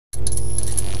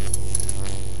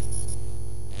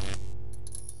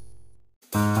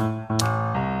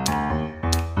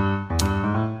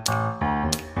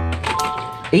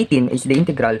18 is the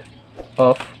integral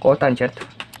of cotangent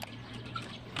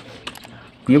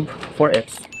cube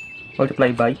 4x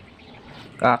multiplied by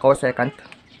cosec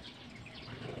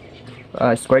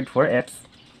squared 4x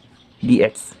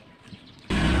dx.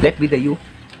 Let be the u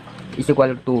is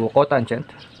equal to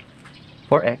cotangent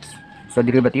 4x. So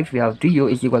derivative, we have du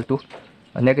is equal to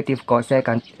negative cosec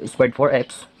squared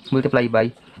 4x multiplied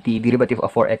by the derivative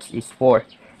of 4x is 4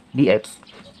 dx.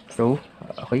 So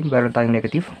okay, meron tayong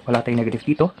negative, wala tayong negative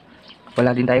dito,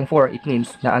 wala din tayong 4. It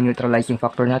means na ang neutralizing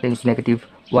factor natin is negative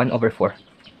 1/4.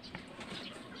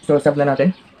 So sub na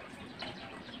natin,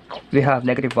 we have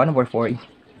negative 1/4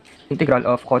 integral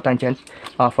of cotangent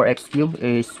 4x cube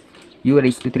is u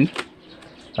raised to 3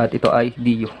 at ito ay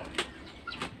du.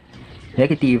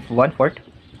 Negative 1/4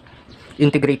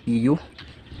 integrate du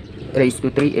raised to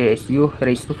 3 is u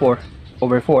raised to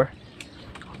 4/4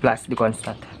 plus the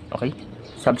constant. Okay,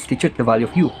 substitute the value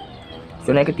of u.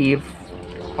 So negative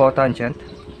cotangent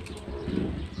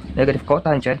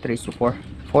raised to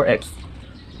 4x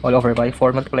all over by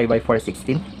 4 multiplied by 4 is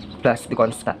 16 plus the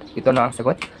constant. Ito na ang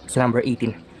sagot sa number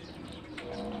 18.